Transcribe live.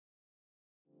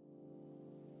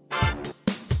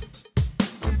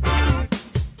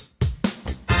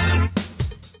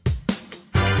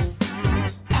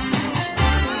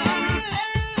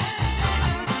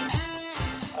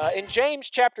In James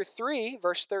chapter 3,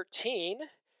 verse 13,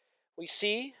 we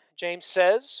see James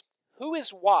says, "Who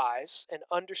is wise and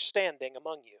understanding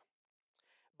among you?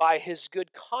 By his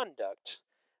good conduct,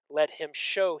 let him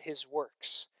show his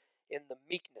works in the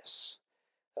meekness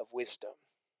of wisdom."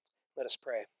 Let us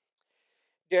pray.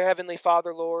 Dear Heavenly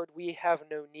Father, Lord, we have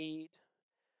no need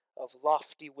of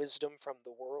lofty wisdom from the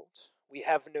world. We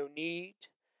have no need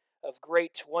of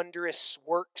great wondrous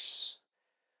works,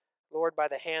 Lord, by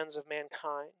the hands of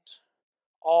mankind.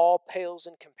 All pales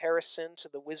in comparison to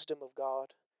the wisdom of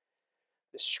God,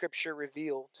 the Scripture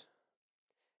revealed,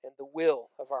 and the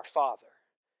will of our Father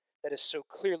that is so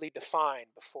clearly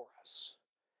defined before us.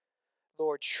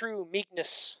 Lord, true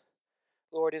meekness,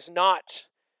 Lord, is not,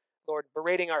 Lord,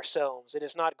 berating ourselves. It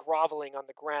is not groveling on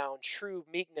the ground. True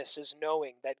meekness is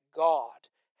knowing that God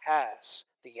has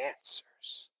the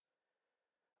answers.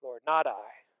 Lord, not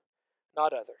I,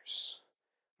 not others.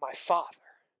 My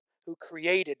Father, who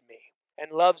created me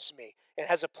and loves me and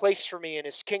has a place for me in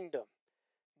his kingdom,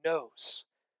 knows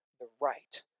the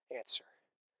right answer.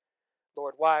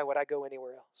 Lord, why would I go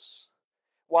anywhere else?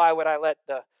 Why would I let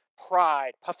the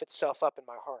pride puff itself up in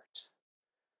my heart?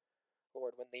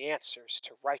 Lord, when the answers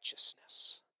to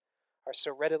righteousness are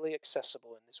so readily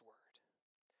accessible in this word.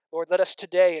 Lord, let us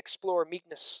today explore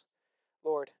meekness,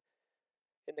 Lord,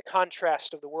 in the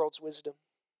contrast of the world's wisdom.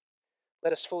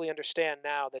 Let us fully understand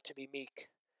now that to be meek,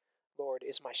 Lord,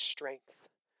 is my strength.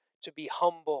 To be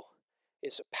humble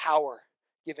is a power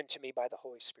given to me by the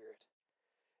Holy Spirit.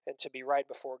 And to be right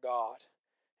before God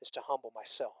is to humble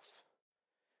myself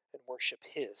and worship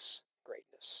his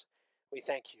greatness. We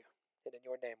thank you, and in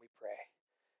your name we pray.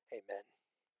 Amen.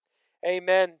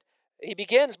 Amen. He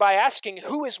begins by asking,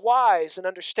 "Who is wise and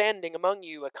understanding among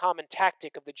you?" A common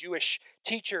tactic of the Jewish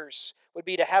teachers would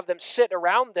be to have them sit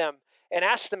around them and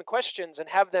ask them questions and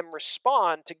have them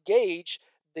respond to gauge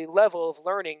the level of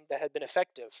learning that had been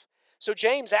effective. So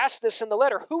James asks this in the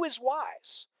letter, who is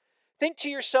wise? Think to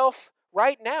yourself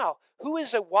right now, who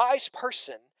is a wise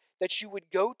person that you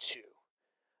would go to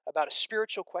about a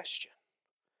spiritual question?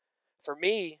 For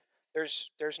me,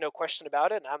 there's no question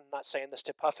about it, and I'm not saying this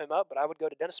to puff him up, but I would go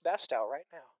to Dennis Bastow right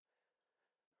now.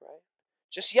 Right?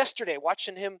 Just yesterday,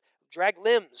 watching him drag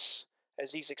limbs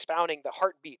as he's expounding the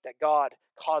heartbeat that God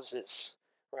causes,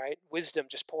 right? Wisdom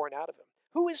just pouring out of him.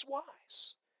 Who is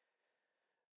wise?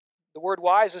 The word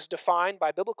wise is defined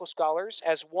by biblical scholars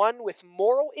as one with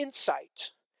moral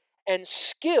insight and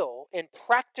skill in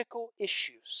practical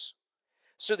issues.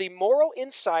 So the moral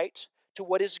insight to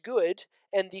what is good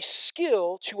and the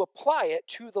skill to apply it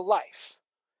to the life.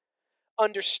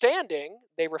 Understanding,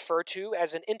 they refer to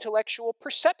as an intellectual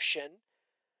perception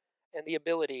and the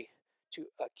ability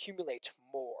to accumulate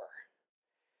more.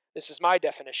 This is my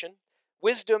definition.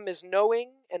 Wisdom is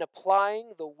knowing and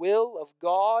applying the will of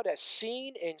God as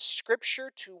seen in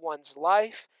Scripture to one's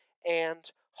life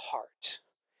and heart.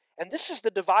 And this is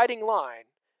the dividing line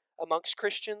amongst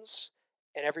Christians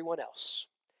and everyone else.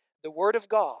 The Word of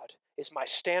God is my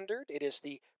standard. It is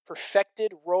the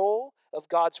perfected role of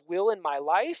God's will in my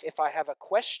life. If I have a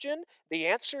question, the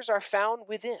answers are found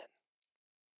within.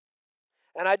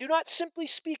 And I do not simply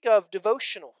speak of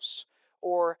devotionals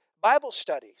or Bible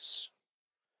studies.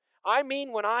 I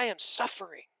mean when I am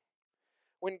suffering,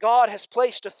 when God has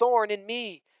placed a thorn in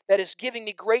me that is giving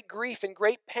me great grief and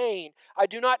great pain. I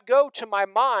do not go to my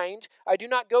mind. I do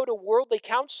not go to worldly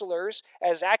counselors,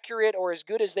 as accurate or as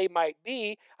good as they might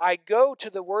be. I go to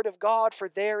the Word of God, for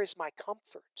there is my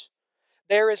comfort.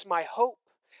 There is my hope.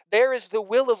 There is the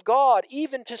will of God,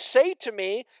 even to say to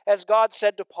me, as God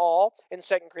said to Paul in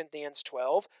 2 Corinthians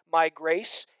 12, "My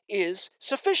grace is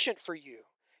sufficient for you."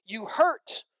 You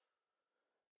hurt,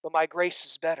 but my grace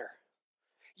is better.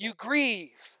 You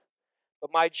grieve, but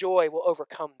my joy will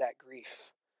overcome that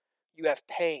grief. You have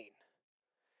pain,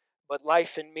 but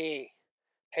life in me,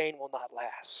 pain will not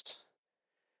last.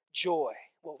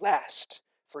 Joy will last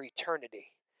for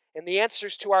eternity. And the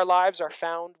answers to our lives are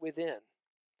found within.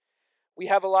 We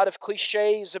have a lot of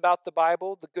cliches about the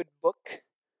Bible, the good book.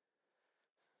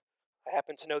 I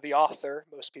happen to know the author,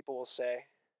 most people will say.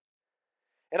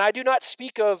 And I do not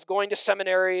speak of going to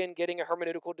seminary and getting a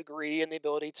hermeneutical degree and the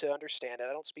ability to understand it.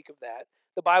 I don't speak of that.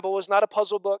 The Bible was not a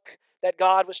puzzle book that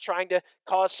God was trying to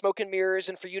cause smoke and mirrors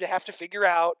and for you to have to figure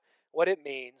out what it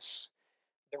means.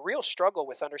 The real struggle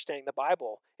with understanding the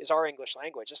Bible is our English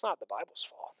language. It's not the Bible's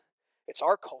fault. It's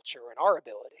our culture and our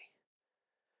ability.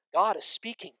 God is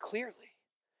speaking clearly.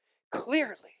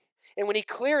 Clearly. And when he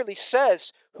clearly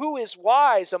says, "Who is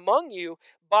wise among you?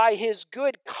 By his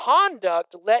good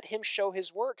conduct, let him show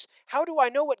his works." How do I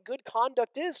know what good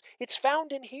conduct is? It's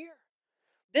found in here.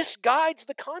 This guides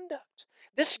the conduct.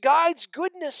 This guides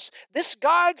goodness. This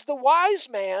guides the wise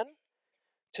man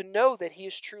to know that he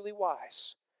is truly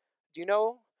wise. Do you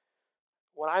know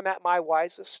when I'm at my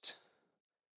wisest?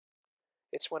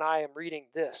 It's when I am reading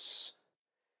this,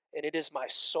 and it is my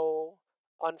sole,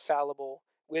 unfallible,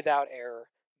 without error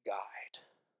guide.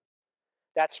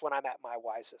 That's when I'm at my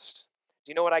wisest.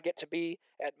 Do you know what I get to be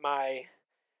at my,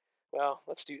 well,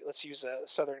 let's use a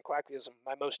Southern colloquialism,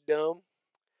 my most dumb?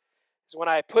 Is when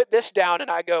I put this down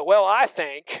and I go, well, I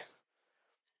think.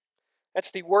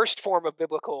 That's the worst form of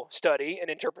biblical study and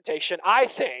interpretation, I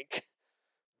think.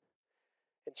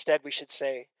 Instead, we should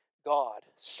say, God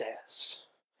says.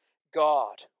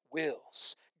 God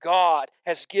wills. God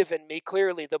has given me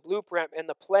clearly the blueprint and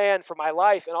the plan for my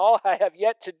life, and all I have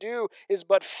yet to do is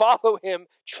but follow him,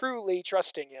 truly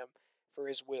trusting him for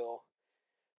his will.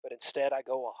 But instead, I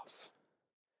go off.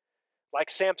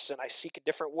 Like Samson, I seek a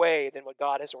different way than what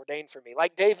God has ordained for me.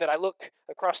 Like David, I look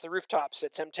across the rooftops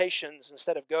at temptations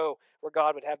instead of go where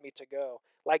God would have me to go.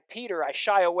 Like Peter, I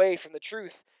shy away from the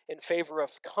truth in favor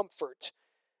of comfort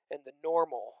and the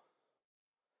normal.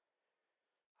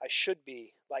 I should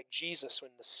be like Jesus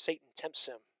when Satan tempts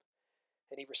him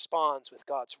and he responds with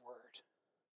God's word.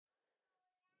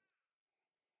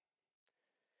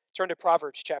 Turn to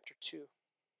Proverbs chapter 2.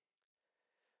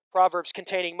 Proverbs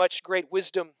containing much great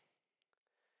wisdom.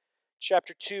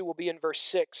 Chapter 2 will be in verse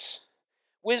 6.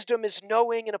 Wisdom is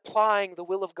knowing and applying the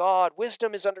will of God.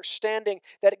 Wisdom is understanding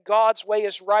that God's way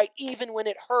is right even when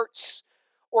it hurts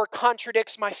or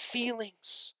contradicts my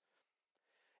feelings.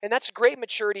 And that's great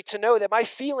maturity to know that my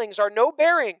feelings are no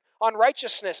bearing on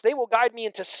righteousness. They will guide me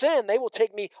into sin. They will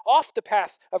take me off the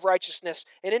path of righteousness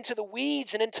and into the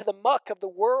weeds and into the muck of the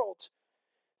world.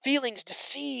 Feelings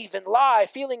deceive and lie.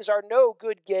 Feelings are no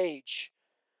good gauge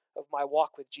of my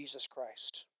walk with Jesus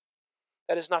Christ.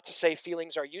 That is not to say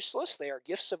feelings are useless. They are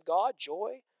gifts of God,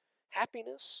 joy,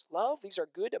 happiness, love. These are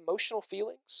good emotional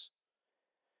feelings.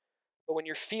 But when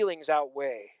your feelings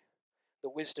outweigh the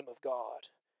wisdom of God,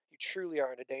 you truly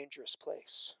are in a dangerous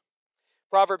place.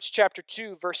 Proverbs chapter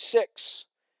 2, verse 6.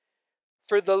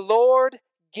 For the Lord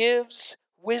gives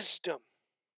wisdom.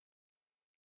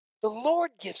 The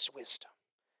Lord gives wisdom.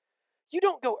 You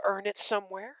don't go earn it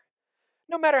somewhere.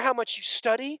 No matter how much you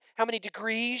study, how many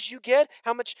degrees you get,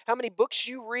 how many books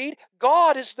you read,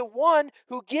 God is the one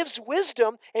who gives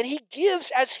wisdom, and he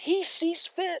gives as he sees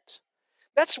fit.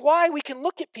 That's why we can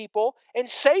look at people and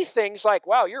say things like,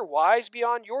 wow, you're wise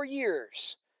beyond your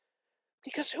years.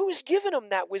 Because who has given them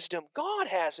that wisdom? God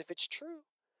has, if it's true.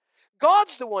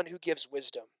 God's the one who gives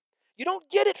wisdom. You don't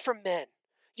get it from men.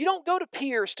 You don't go to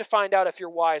peers to find out if you're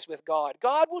wise with God.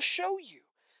 God will show you.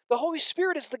 The Holy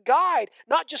Spirit is the guide,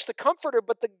 not just the comforter,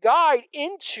 but the guide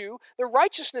into the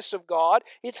righteousness of God.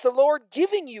 It's the Lord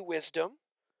giving you wisdom.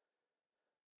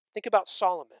 Think about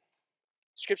Solomon.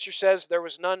 Scripture says there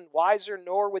was none wiser,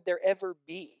 nor would there ever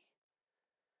be.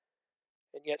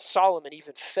 And yet Solomon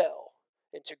even fell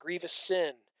into grievous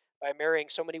sin by marrying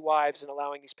so many wives and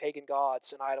allowing these pagan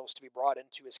gods and idols to be brought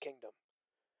into his kingdom.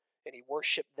 And he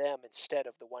worshiped them instead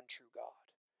of the one true God.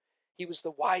 He was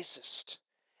the wisest,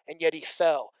 and yet he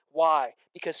fell. Why?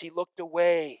 Because he looked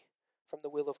away from the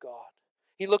will of God.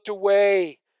 He looked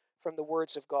away from the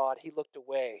words of God. He looked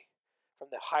away from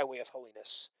the highway of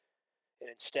holiness and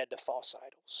instead to false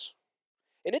idols.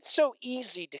 And it's so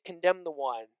easy to condemn the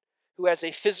one who has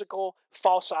a physical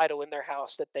false idol in their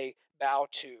house that they bow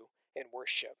to and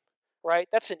worship, right?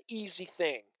 That's an easy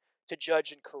thing to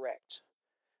judge and correct.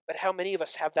 But how many of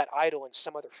us have that idol in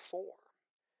some other form?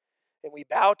 And we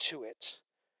bow to it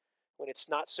when it's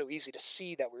not so easy to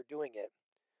see that we're doing it.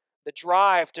 The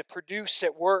drive to produce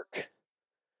at work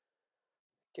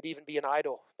could even be an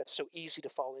idol that's so easy to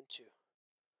fall into.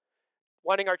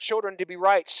 Wanting our children to be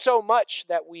right so much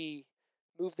that we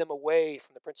move them away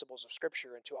from the principles of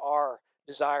Scripture into our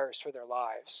desires for their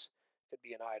lives could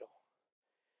be an idol.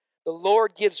 The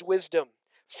Lord gives wisdom.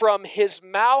 From his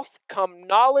mouth come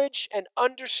knowledge and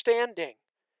understanding.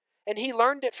 And he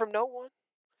learned it from no one.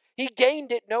 He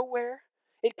gained it nowhere.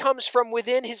 It comes from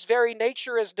within his very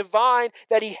nature as divine,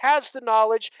 that he has the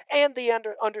knowledge and the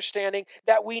understanding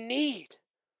that we need.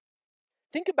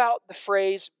 Think about the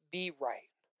phrase, be right.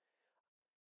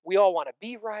 We all want to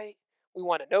be right. We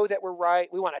want to know that we're right.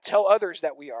 We want to tell others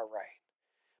that we are right.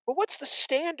 But what's the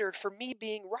standard for me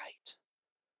being right?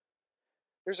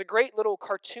 There's a great little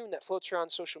cartoon that floats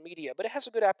around social media, but it has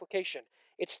a good application.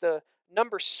 It's the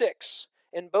number 6,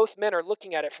 and both men are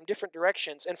looking at it from different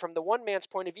directions, and from the one man's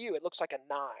point of view, it looks like a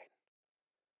 9.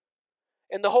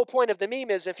 And the whole point of the meme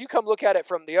is if you come look at it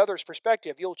from the other's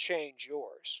perspective, you'll change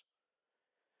yours.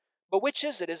 But which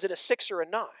is it? Is it a 6 or a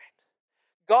 9?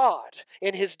 God,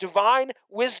 in his divine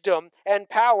wisdom and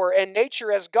power and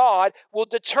nature as God, will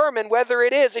determine whether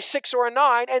it is a 6 or a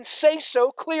 9 and say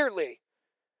so clearly.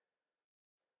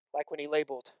 Like when he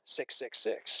labeled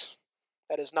 666.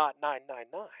 That is not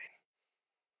 999.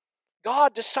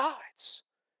 God decides.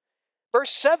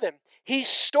 Verse 7, he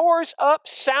stores up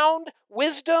sound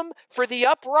wisdom for the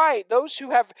upright, those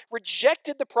who have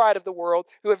rejected the pride of the world,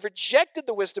 who have rejected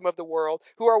the wisdom of the world,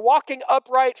 who are walking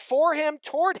upright for him,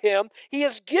 toward him. He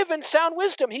has given sound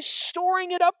wisdom. He's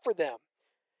storing it up for them.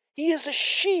 He is a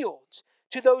shield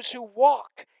to those who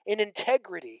walk in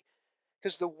integrity,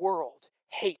 because the world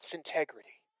hates integrity.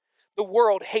 The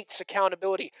world hates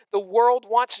accountability. The world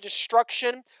wants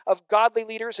destruction of godly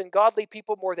leaders and godly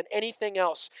people more than anything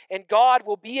else. And God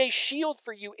will be a shield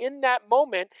for you in that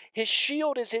moment. His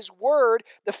shield is his word.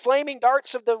 The flaming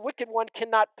darts of the wicked one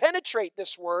cannot penetrate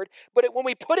this word. But when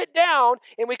we put it down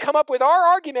and we come up with our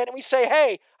argument and we say,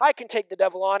 hey, I can take the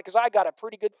devil on because I got a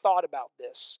pretty good thought about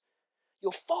this,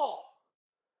 you'll fall.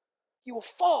 You will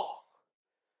fall.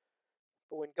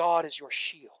 But when God is your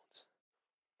shield,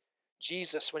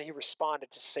 Jesus, when he responded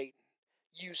to Satan,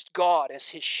 used God as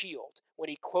his shield when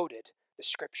he quoted the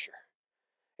scripture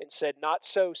and said, not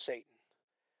so, Satan.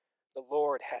 The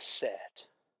Lord has said,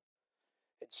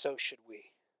 and so should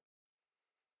we.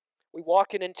 We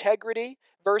walk in integrity,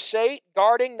 verse 8,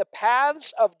 guarding the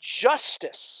paths of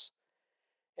justice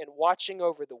and watching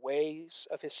over the ways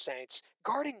of his saints.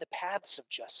 Guarding the paths of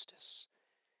justice.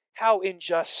 How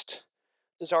unjust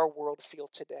does our world feel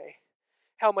today?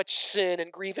 How much sin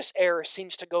and grievous error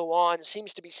seems to go on,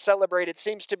 seems to be celebrated,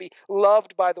 seems to be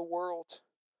loved by the world.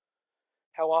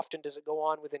 How often does it go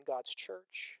on within God's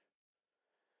church?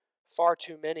 Far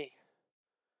too many,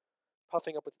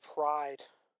 puffing up with pride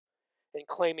and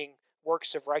claiming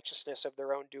works of righteousness of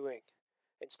their own doing,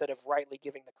 instead of rightly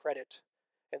giving the credit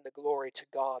and the glory to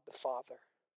God the Father.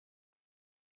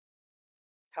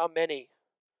 How many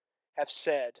have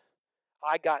said,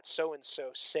 I got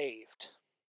so-and-so saved?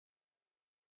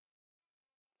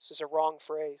 This is a wrong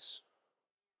phrase.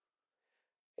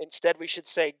 Instead, we should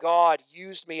say, God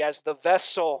used me as the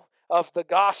vessel of the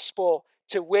gospel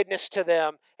to witness to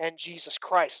them, and Jesus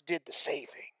Christ did the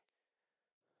saving.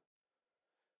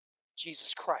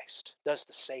 Jesus Christ does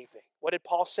the saving. What did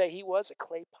Paul say he was? A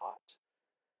clay pot.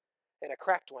 And a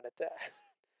cracked one at that.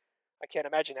 I can't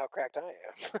imagine how cracked I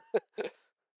am.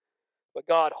 But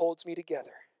God holds me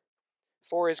together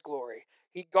for his glory.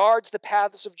 He guards the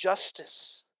paths of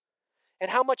justice. And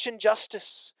how much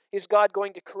injustice is God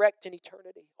going to correct in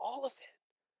eternity? All of it.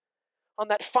 On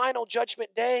that final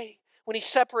judgment day, when he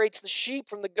separates the sheep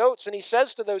from the goats, and he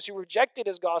says to those who rejected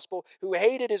his gospel, who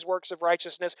hated his works of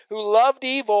righteousness, who loved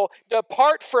evil,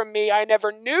 depart from me, I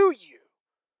never knew you.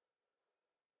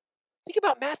 Think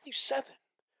about Matthew 7.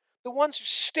 The ones who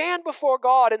stand before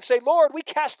God and say, Lord, we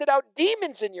casted out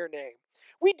demons in your name.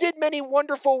 We did many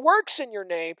wonderful works in your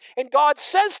name. And God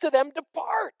says to them,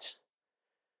 depart.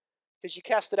 Because you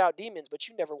casted out demons, but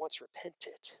you never once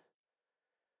repented.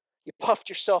 You puffed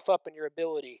yourself up in your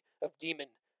ability of demon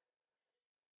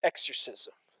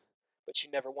exorcism, but you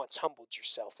never once humbled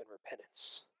yourself in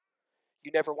repentance.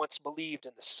 You never once believed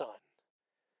in the Son.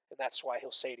 And that's why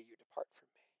he'll say to you, depart from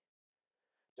me.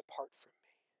 Depart from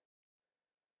me.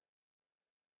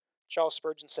 Charles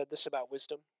Spurgeon said this about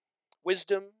wisdom.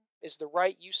 Wisdom is the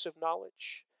right use of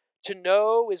knowledge. To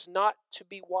know is not to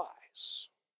be wise.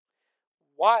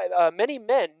 Many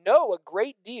men know a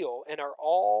great deal and are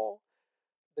all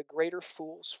the greater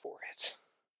fools for it.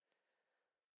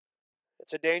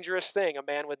 It's a dangerous thing, a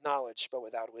man with knowledge, but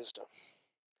without wisdom.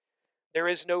 There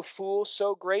is no fool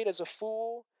so great as a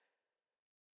fool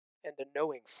and a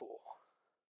knowing fool.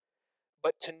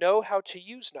 But to know how to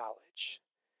use knowledge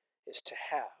is to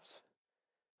have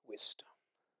wisdom.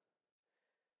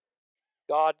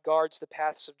 God guards the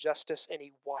paths of justice, and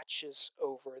he watches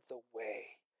over the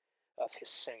way of his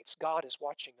saints. God is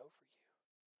watching over you.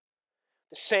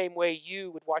 The same way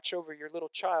you would watch over your little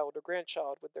child or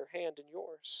grandchild with their hand in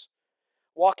yours.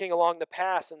 Walking along the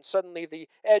path, and suddenly the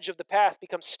edge of the path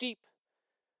becomes steep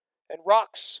and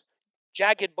rocks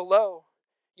jagged below.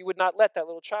 You would not let that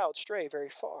little child stray very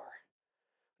far,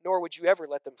 nor would you ever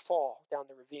let them fall down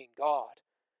the ravine. God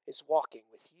is walking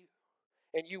with you.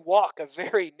 And you walk a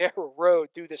very narrow road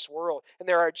through this world, and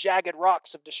there are jagged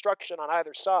rocks of destruction on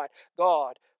either side.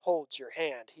 God holds your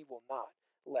hand. He will not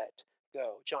let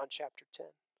go. John chapter 10.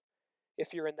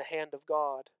 If you're in the hand of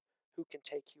God, who can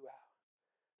take you out?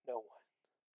 No one.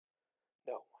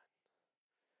 No one.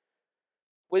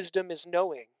 Wisdom is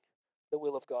knowing the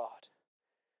will of God,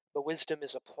 but wisdom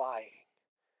is applying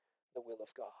the will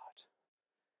of God.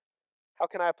 How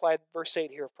can I apply verse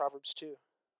 8 here of Proverbs 2?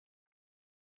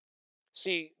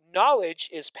 See, knowledge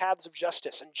is paths of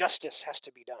justice, and justice has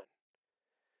to be done.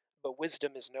 But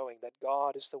wisdom is knowing that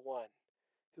God is the one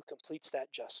who completes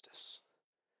that justice.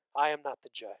 I am not the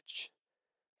judge.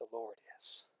 The Lord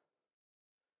is.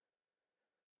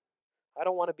 I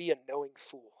don't want to be a knowing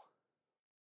fool.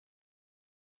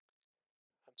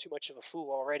 I'm too much of a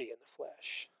fool already in the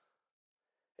flesh.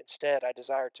 Instead, I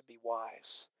desire to be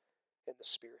wise in the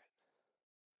Spirit.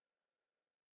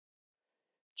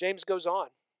 James goes on.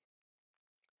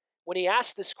 When he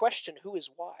asks this question, who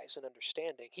is wise and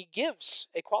understanding, he gives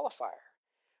a qualifier.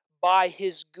 By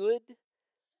his good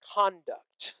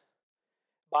conduct.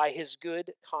 By his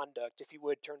good conduct. If you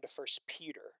would, turn to 1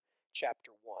 Peter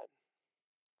chapter 1.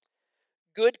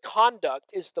 Good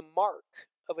conduct is the mark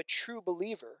of a true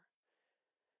believer,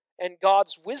 and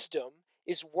God's wisdom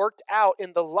is worked out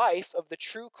in the life of the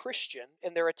true Christian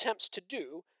in their attempts to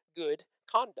do good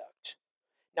conduct.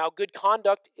 Now, good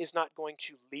conduct is not going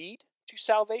to lead to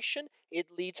salvation, it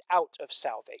leads out of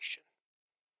salvation.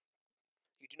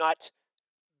 You do not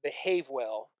behave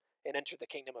well and enter the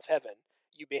kingdom of heaven.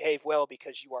 You behave well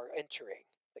because you are entering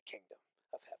the kingdom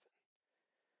of heaven.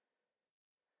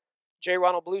 J.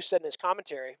 Ronald Blue said in his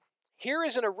commentary, "Here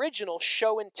is an original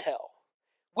show and tell.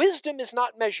 Wisdom is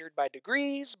not measured by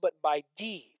degrees, but by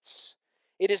deeds.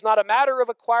 It is not a matter of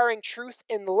acquiring truth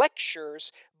in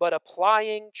lectures, but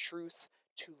applying truth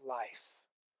to life."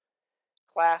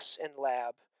 Class and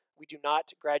lab, we do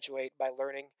not graduate by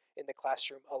learning in the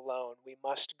classroom alone. We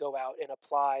must go out and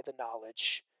apply the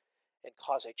knowledge and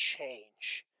cause a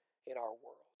change in our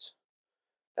world.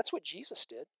 That's what Jesus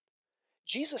did.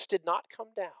 Jesus did not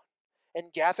come down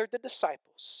and gather the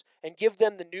disciples and give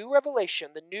them the new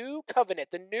revelation, the new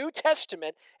covenant, the New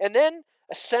Testament, and then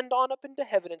ascend on up into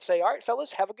heaven and say, "All right,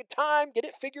 fellas, have a good time, get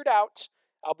it figured out.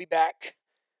 I'll be back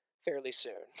fairly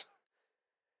soon."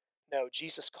 No,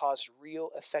 Jesus caused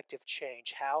real effective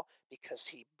change. How? Because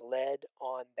he bled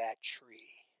on that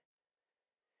tree.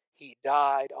 He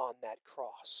died on that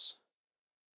cross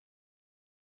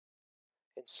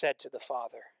and said to the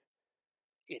Father,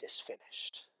 "It is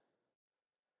finished."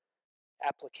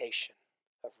 Application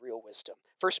of real wisdom.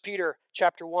 1 Peter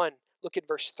chapter 1, look at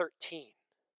verse 13.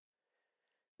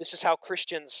 This is how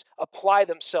Christians apply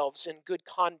themselves in good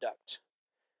conduct.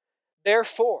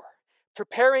 "Therefore,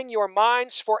 preparing your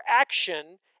minds for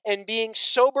action and being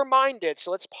sober-minded." So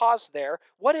let's pause there.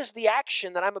 What is the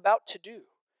action that I'm about to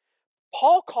do?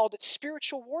 Paul called it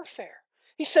spiritual warfare.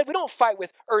 He said we don't fight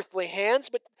with earthly hands,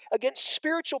 but against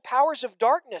spiritual powers of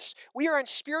darkness. We are in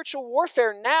spiritual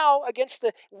warfare now against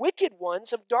the wicked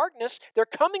ones of darkness. They're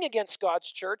coming against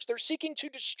God's church. They're seeking to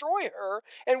destroy her.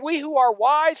 And we who are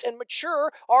wise and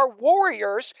mature are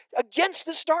warriors against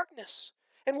this darkness.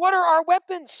 And what are our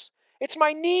weapons? It's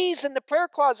my knees in the prayer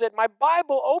closet, my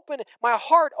Bible open, my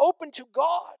heart open to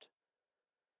God.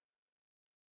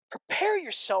 Prepare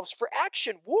yourselves for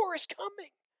action. War is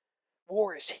coming.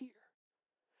 War is here.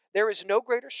 There is no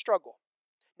greater struggle.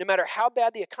 No matter how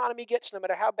bad the economy gets, no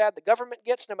matter how bad the government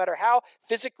gets, no matter how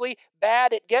physically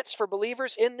bad it gets for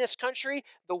believers in this country,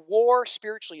 the war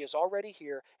spiritually is already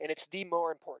here, and it's the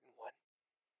more important one.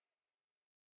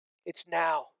 It's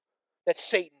now that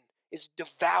Satan is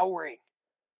devouring.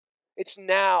 It's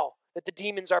now that the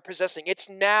demons are possessing. It's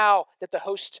now that the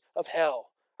hosts of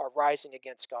hell are rising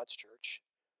against God's church.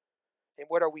 And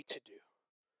what are we to do?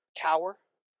 Cower?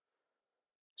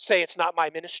 Say it's not my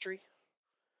ministry?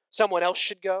 Someone else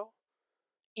should go?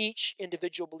 Each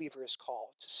individual believer is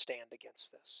called to stand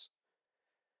against this.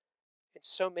 And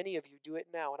so many of you do it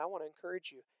now, and I want to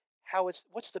encourage you.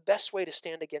 What's the best way to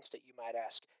stand against it, you might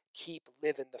ask? Keep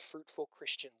living the fruitful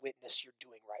Christian witness you're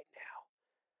doing right now.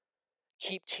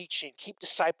 Keep teaching, keep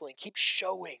discipling, keep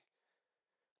showing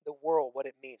the world what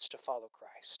it means to follow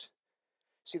Christ.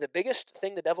 See, the biggest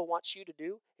thing the devil wants you to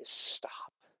do is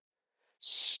stop.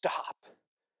 Stop.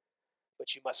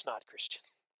 But you must not, Christian.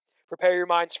 Prepare your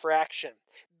minds for action.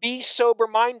 Be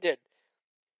sober-minded.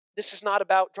 This is not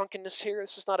about drunkenness here.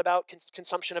 This is not about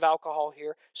consumption of alcohol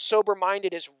here.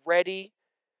 Sober-minded is ready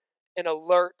and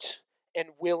alert and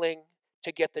willing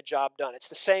to get the job done. It's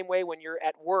the same way when you're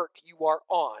at work, you are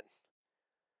on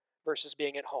versus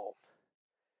being at home.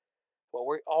 Well,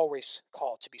 we're always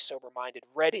called to be sober-minded,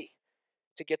 ready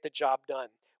to get the job done.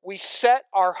 We set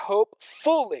our hope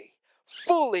fully.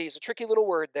 Fully is a tricky little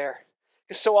word there,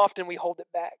 because so often we hold it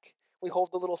back. We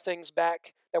hold the little things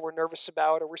back that we're nervous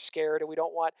about or we're scared or we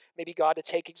don't want maybe God to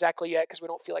take exactly yet because we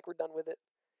don't feel like we're done with it.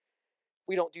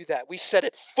 We don't do that. We set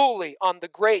it fully on the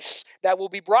grace that will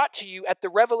be brought to you at the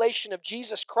revelation of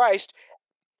Jesus Christ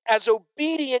as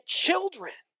obedient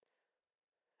children.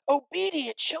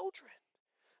 Obedient children.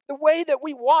 The way that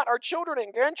we want our children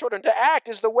and grandchildren to act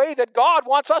is the way that God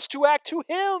wants us to act to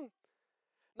Him.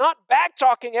 Not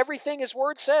back-talking everything His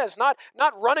Word says, not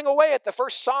running away at the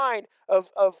first sign of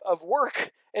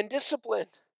work and discipline.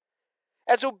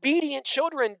 As obedient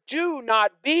children, do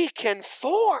not be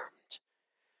conformed.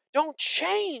 Don't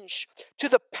change to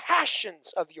the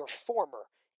passions of your former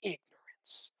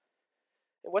ignorance.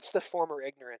 And what's the former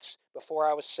ignorance? Before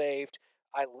I was saved,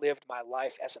 I lived my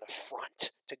life as an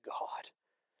affront to God.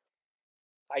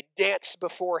 I danced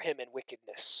before Him in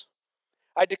wickedness.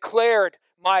 I declared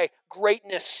my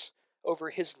greatness over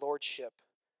His lordship.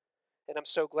 And I'm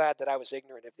so glad that I was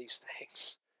ignorant of these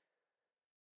things.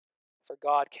 For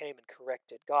God came and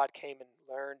corrected. God came and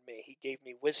learned me. He gave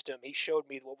me wisdom. He showed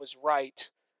me what was right.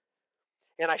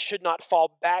 And I should not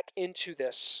fall back into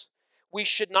this. We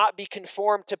should not be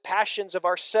conformed to passions of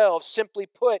ourselves. Simply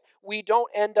put, we don't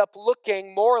end up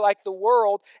looking more like the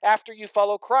world after you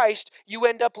follow Christ. You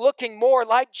end up looking more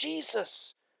like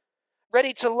Jesus.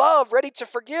 Ready to love, ready to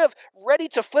forgive, ready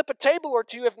to flip a table or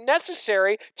two if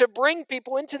necessary to bring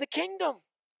people into the kingdom.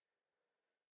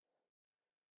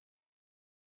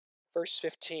 Verse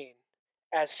 15,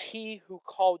 as He who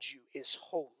called you is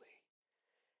holy,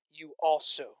 you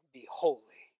also be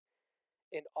holy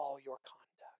in all your conduct.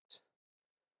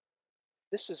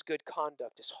 This is good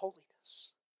conduct, is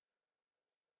holiness.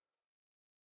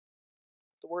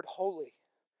 The word holy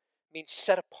means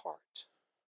set apart,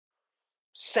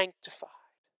 sanctified,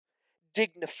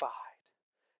 dignified,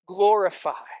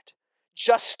 glorified,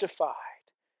 justified.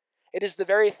 It is the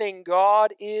very thing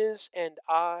God is and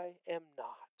I am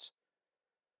not.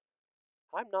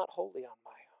 I'm not holy on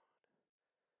my own.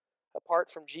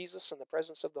 Apart from Jesus and the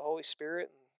presence of the Holy Spirit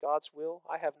and God's will,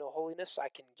 I have no holiness. I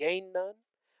can gain none.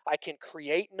 I can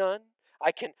create none.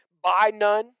 I can buy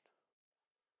none.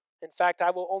 In fact,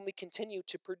 I will only continue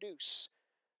to produce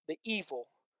the evil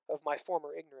of my former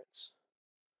ignorance.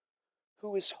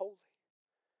 Who is holy?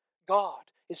 God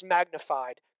is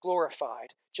magnified,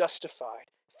 glorified, justified,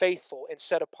 faithful, and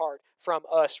set apart from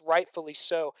us, rightfully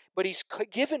so. But He's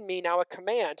given me now a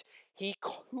command. He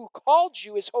who called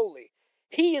you is holy.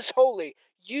 He is holy.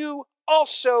 You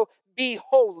also be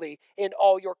holy in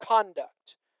all your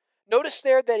conduct. Notice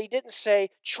there that He didn't say,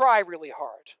 try really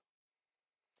hard.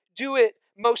 Do it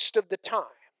most of the time.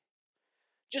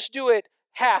 Just do it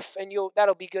half and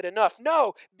that'll be good enough.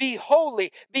 No, be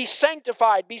holy, be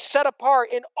sanctified, be set apart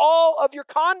in all of your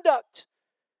conduct.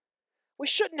 We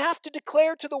shouldn't have to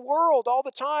declare to the world all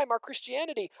the time our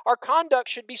Christianity. Our conduct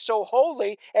should be so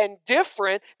holy and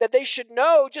different that they should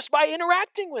know just by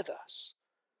interacting with us.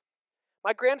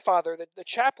 My grandfather, the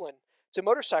chaplain to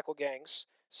motorcycle gangs,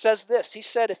 says this. He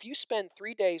said, if you spend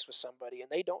 3 days with somebody and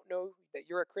they don't know that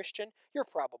you're a Christian, you're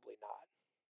probably not.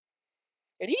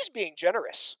 And he's being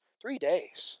generous. 3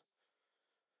 days.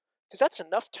 Because that's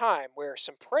enough time where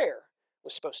some prayer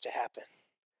was supposed to happen.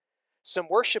 Some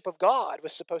worship of God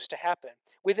was supposed to happen.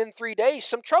 Within 3 days,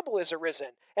 some trouble has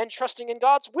arisen, and trusting in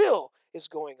God's will is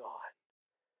going on.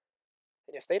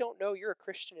 And if they don't know you're a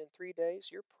Christian in 3 days,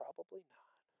 you're probably not.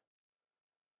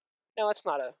 Now, that's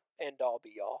not a end-all,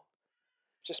 be-all.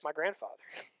 Just my grandfather.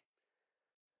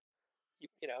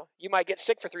 You might get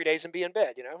sick for 3 days and be in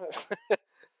bed,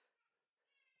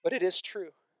 But it is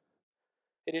true.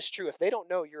 It is true. If they don't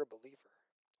know you're a believer,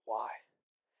 why?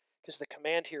 Because the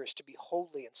command here is to be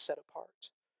holy and set apart.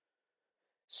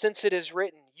 Since it is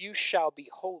written, you shall be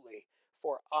holy,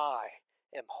 for I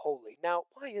am holy. Now,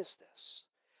 why is this?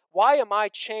 Why am I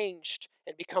changed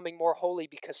and becoming more holy?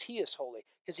 Because He is holy.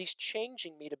 Because He's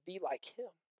changing me to be like Him.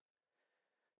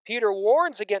 Peter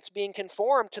warns against being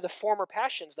conformed to the former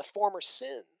passions, the former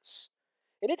sins.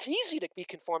 And it's easy to be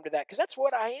conformed to that because that's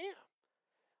what I am.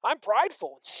 I'm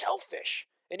prideful and selfish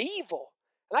and evil.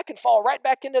 And I can fall right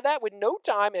back into that with no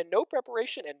time and no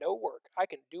preparation and no work. I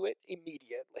can do it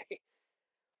immediately.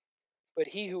 But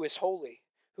He who is holy,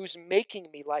 who's making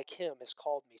me like Him, has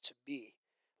called me to be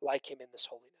like Him in this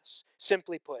holiness.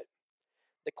 Simply put,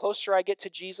 the closer I get to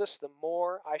Jesus, the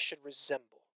more I should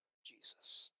resemble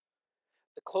Jesus.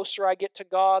 The closer I get to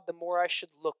God, the more I should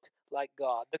look like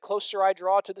God. The closer I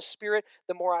draw to the Spirit,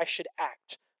 the more I should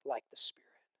act like the Spirit.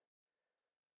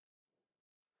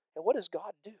 And what does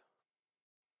God do?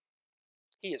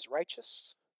 He is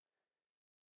righteous.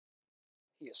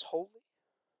 He is holy.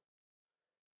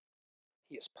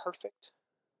 He is perfect.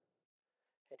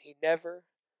 And He never,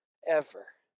 ever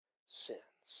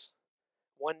sins.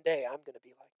 One day I'm going to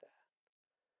be like that.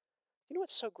 You know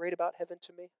what's so great about heaven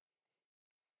to me?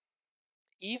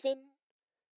 Even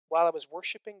while I was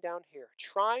worshiping down here,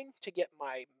 trying to get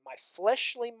my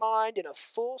fleshly mind in a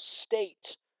full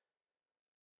state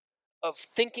of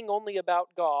thinking only about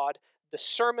God, the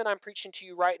sermon I'm preaching to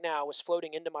you right now was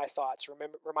floating into my thoughts,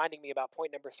 reminding me about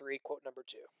point number 3, quote number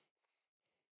 2.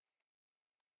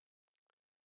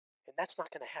 And that's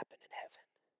not going to happen in heaven.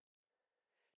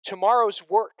 Tomorrow's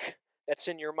work that's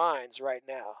in your minds right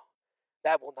now,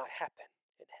 that will not happen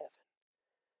in heaven.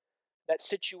 That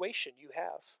situation you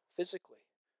have physically,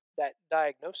 that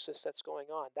diagnosis that's going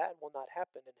on, that will not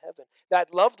happen in heaven.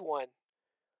 That loved one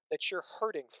that you're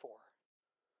hurting for,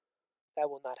 that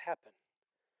will not happen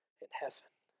in heaven.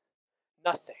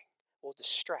 Nothing will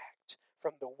distract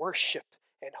from the worship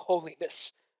and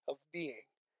holiness of being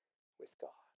with God.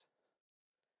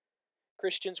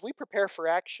 Christians, we prepare for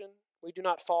action. We do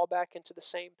not fall back into the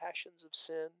same passions of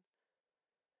sin.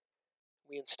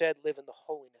 We instead live in the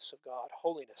holiness of God.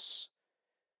 Holiness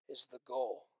is the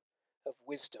goal of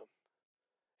wisdom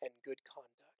and good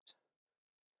conduct.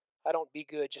 I don't be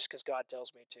good just because God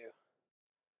tells me to.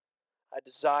 I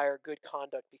desire good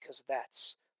conduct because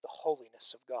that's the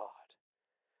holiness of God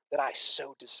that I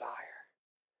so desire.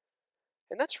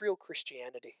 And that's real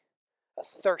Christianity. A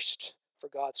thirst for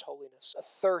God's holiness, a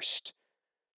thirst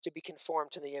to be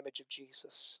conformed to the image of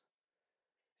Jesus,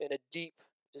 and a deep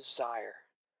desire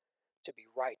to be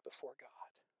right before God.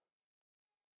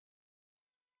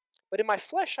 But in my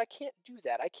flesh, I can't do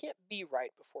that. I can't be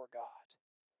right before God.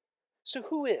 So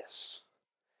who is?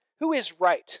 Who is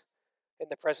right in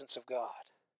the presence of God?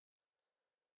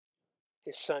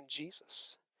 His Son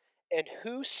Jesus. And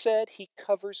who said he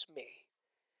covers me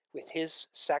with his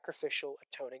sacrificial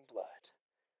atoning blood?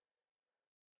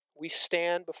 We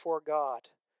stand before God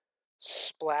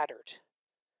splattered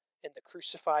in the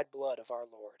crucified blood of our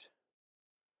Lord,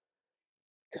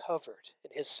 covered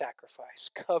in his sacrifice,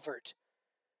 covered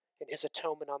in his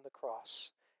atonement on the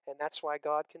cross. And that's why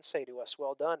God can say to us,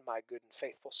 well done, my good and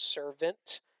faithful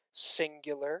servant,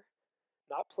 singular,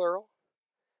 not plural,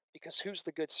 because who's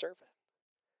the good servant?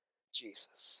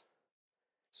 Jesus.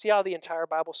 See how the entire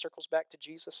Bible circles back to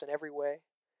Jesus in every way?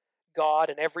 God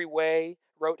in every way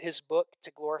wrote his book to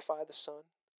glorify the Son.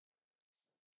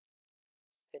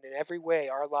 And in every way,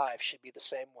 our lives should be the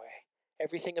same way.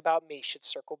 Everything about me should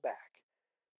circle back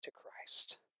to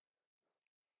Christ.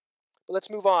 But let's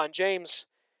move on. James,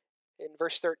 in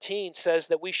verse 13, says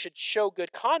that we should show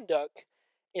good conduct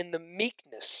in the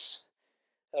meekness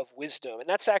of wisdom. And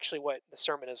that's actually what the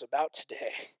sermon is about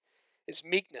today, is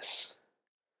meekness.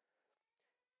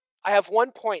 I have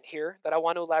one point here that I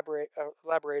want to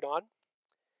elaborate on.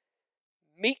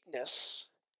 Meekness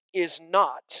is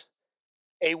not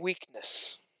a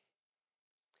weakness.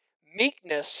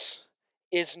 Meekness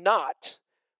is not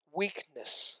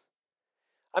weakness.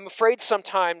 I'm afraid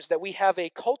sometimes that we have a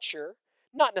culture,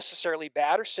 not necessarily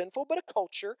bad or sinful, but a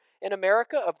culture in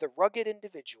America of the rugged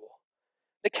individual.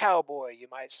 The cowboy, you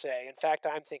might say. In fact,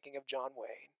 I'm thinking of John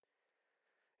Wayne.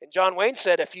 And John Wayne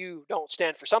said, if you don't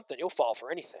stand for something, you'll fall for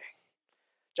anything.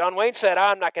 John Wayne said,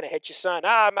 I'm not going to hit you, son.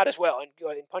 I might as well, and go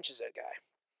ahead and punches that guy.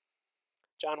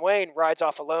 John Wayne rides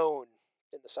off alone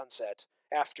in the sunset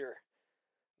after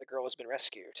the girl has been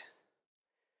rescued.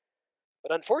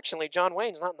 But unfortunately, John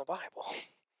Wayne's not in the Bible.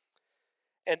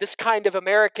 And this kind of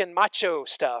American macho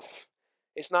stuff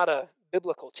is not a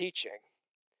biblical teaching.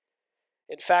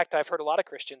 In fact, I've heard a lot of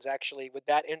Christians actually, with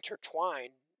that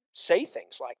intertwined, say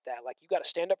things like that. Like, you got to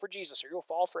stand up for Jesus or you'll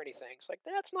fall for anything. It's like,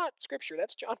 that's not Scripture.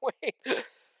 That's John Wayne.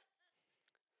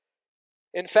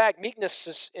 In fact, meekness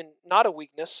is not a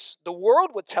weakness. The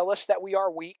world would tell us that we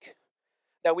are weak,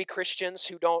 that we Christians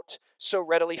who don't so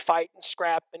readily fight and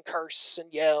scrap and curse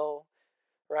and yell,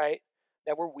 right?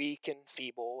 That we're weak and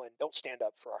feeble and don't stand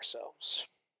up for ourselves.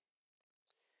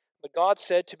 But God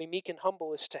said to be meek and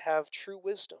humble is to have true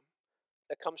wisdom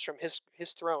that comes from his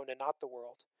throne and not the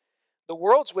world. The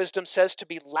world's wisdom says to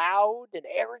be loud and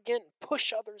arrogant and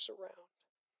push others around.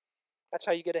 That's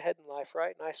how you get ahead in life,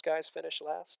 right? Nice guys finish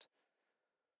last.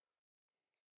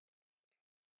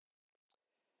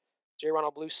 J.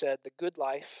 Ronald Blue said, the good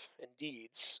life and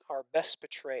deeds are best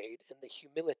betrayed in the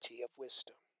humility of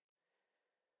wisdom,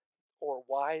 or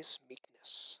wise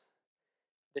meekness.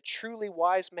 The truly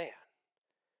wise man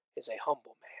is a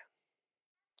humble man.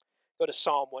 Go to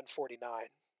Psalm 149.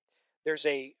 There's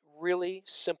a really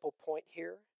simple point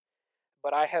here,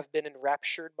 but I have been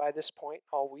enraptured by this point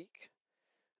all week.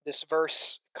 This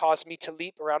verse caused me to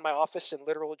leap around my office in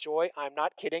literal joy. I'm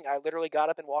not kidding. I literally got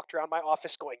up and walked around my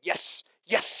office going, yes,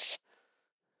 yes.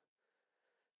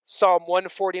 Psalm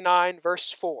 149,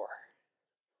 verse 4.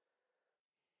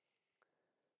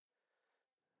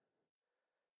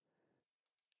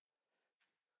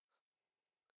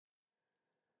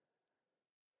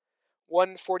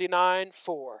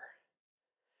 "149:4.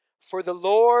 For the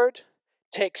Lord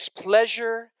takes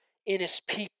pleasure in his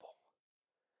people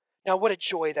Now, what a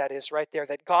joy that is right there,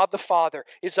 that God the Father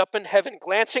is up in heaven,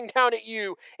 glancing down at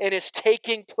you, and is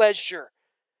taking pleasure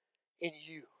in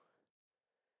you.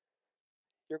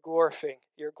 Your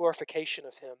glorification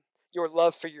of Him, your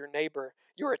love for your neighbor,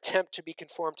 your attempt to be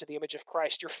conformed to the image of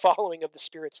Christ, your following of the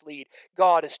Spirit's lead.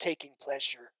 God is taking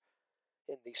pleasure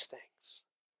in these things.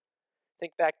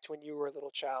 Think back to when you were a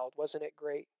little child. Wasn't it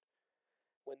great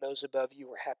when those above you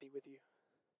were happy with you?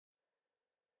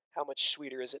 How much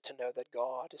sweeter is it to know that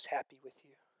God is happy with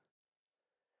you?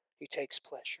 He takes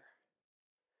pleasure.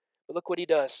 But look what He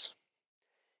does.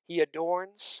 He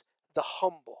adorns the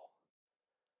humble,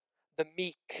 the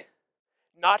meek,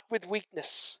 not with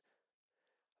weakness,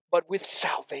 but with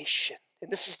salvation.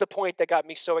 And this is the point that got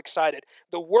me so excited.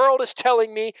 The world is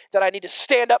telling me that I need to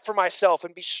stand up for myself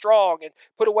and be strong and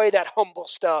put away that humble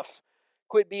stuff.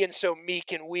 Quit being so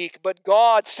meek and weak. But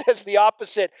God says the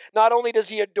opposite. Not only does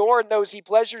He adorn those He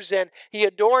pleasures in, He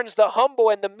adorns the humble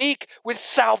and the meek with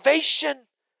salvation.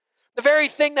 The very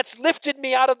thing that's lifted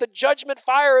me out of the judgment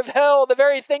fire of hell, the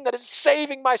very thing that is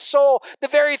saving my soul, the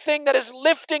very thing that is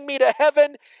lifting me to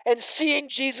heaven and seeing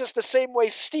Jesus the same way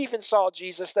Stephen saw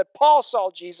Jesus, that Paul saw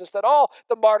Jesus, that all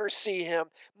the martyrs see Him.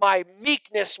 My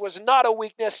meekness was not a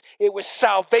weakness, it was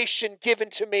salvation given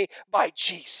to me by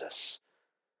Jesus.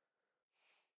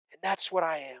 And that's what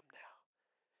I am now,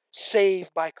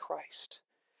 saved by Christ.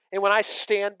 And when I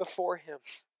stand before Him,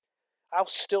 I'll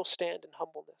still stand in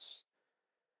humbleness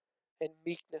and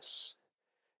meekness.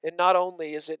 And not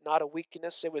only is it not a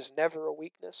weakness, it was never a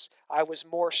weakness. I was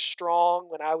more strong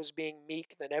when I was being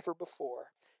meek than ever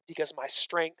before, because my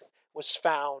strength was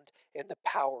found in the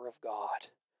power of God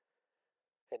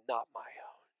and not my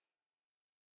own.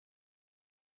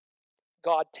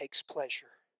 God takes pleasure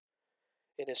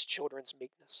in His children's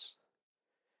meekness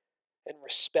and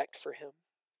respect for Him.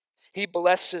 He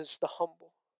blesses the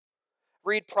humble.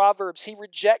 Read Proverbs. He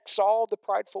rejects all the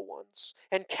prideful ones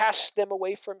and casts them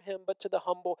away from Him, but to the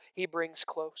humble He brings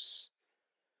close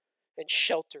and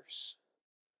shelters.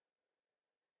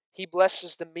 He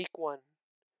blesses the meek one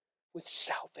with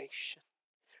salvation.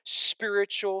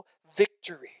 Spiritual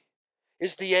victory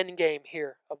is the end game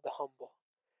here of the humble,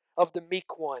 of the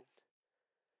meek one.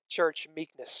 Church,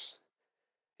 meekness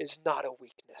is not a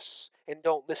weakness. And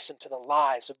don't listen to the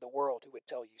lies of the world who would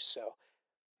tell you so.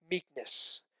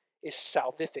 Meekness is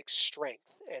salvific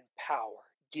strength and power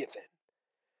given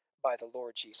by the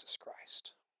Lord Jesus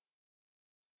Christ.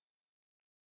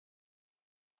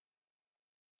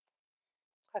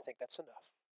 I think that's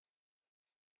enough.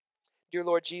 Dear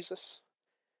Lord Jesus,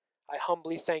 I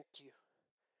humbly thank You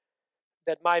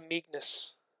that my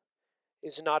meekness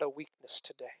is not a weakness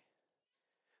today.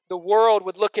 The world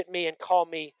would look at me and call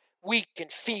me weak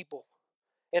and feeble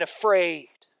and afraid.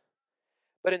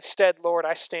 But instead, Lord,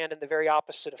 I stand in the very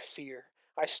opposite of fear.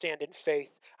 I stand in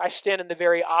faith. I stand in the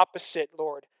very opposite,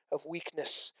 Lord, of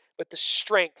weakness, but the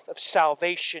strength of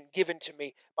salvation given to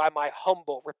me by my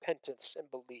humble repentance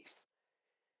and belief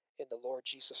in the Lord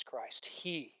Jesus Christ.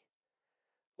 He,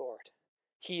 Lord,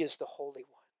 He is the Holy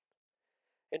One.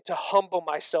 And to humble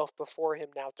myself before Him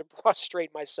now, to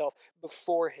prostrate myself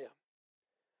before Him,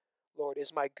 Lord,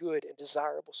 is my good and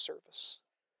desirable service.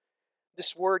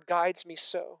 This word guides me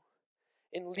so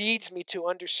and leads me to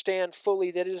understand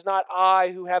fully that it is not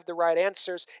I who have the right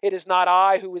answers. It is not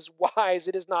I who is wise.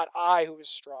 It is not I who is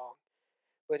strong,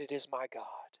 but it is my God,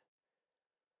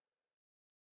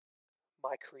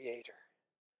 my Creator,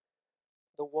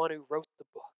 the one who wrote the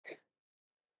book.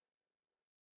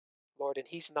 Lord, and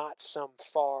He's not some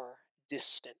far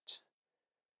distant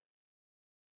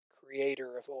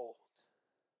Creator of old.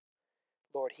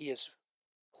 Lord, He is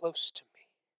close to me.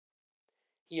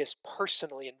 He is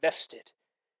personally invested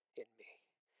in me.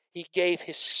 He gave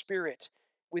His Spirit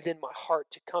within my heart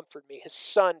to comfort me, His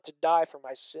Son to die for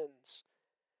my sins.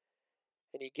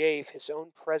 And He gave His own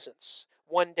presence.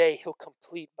 One day He'll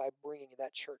complete by bringing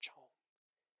that church home.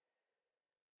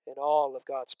 And all of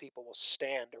God's people will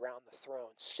stand around the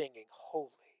throne singing,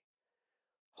 Holy,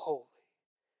 Holy,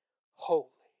 Holy.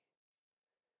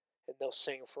 And they'll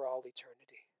sing for all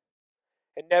eternity.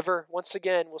 And never once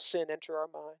again will sin enter our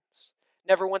minds.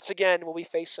 Never once again will we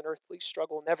face an earthly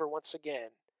struggle. Never once again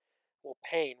will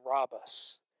pain rob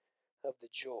us of the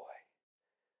joy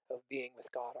of being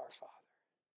with God our Father.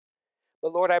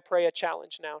 But Lord, I pray a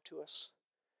challenge now to us.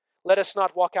 Let us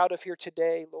not walk out of here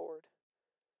today, Lord,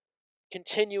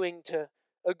 continuing to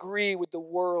agree with the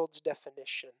world's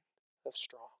definition of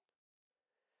strong.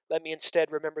 Let me instead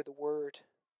remember the word,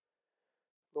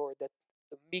 Lord, that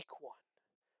the meek one,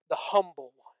 the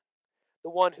humble one, the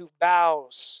one who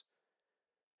bows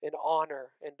in honor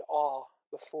and awe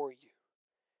before You,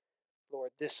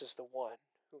 Lord, this is the one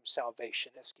whom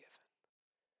salvation has given.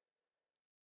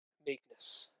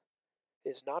 Meekness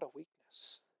is not a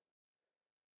weakness.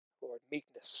 Lord,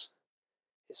 meekness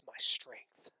is my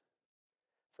strength.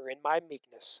 For in my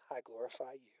meekness I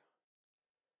glorify you.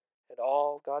 And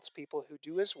all God's people who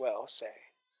do as well say,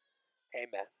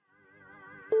 Amen.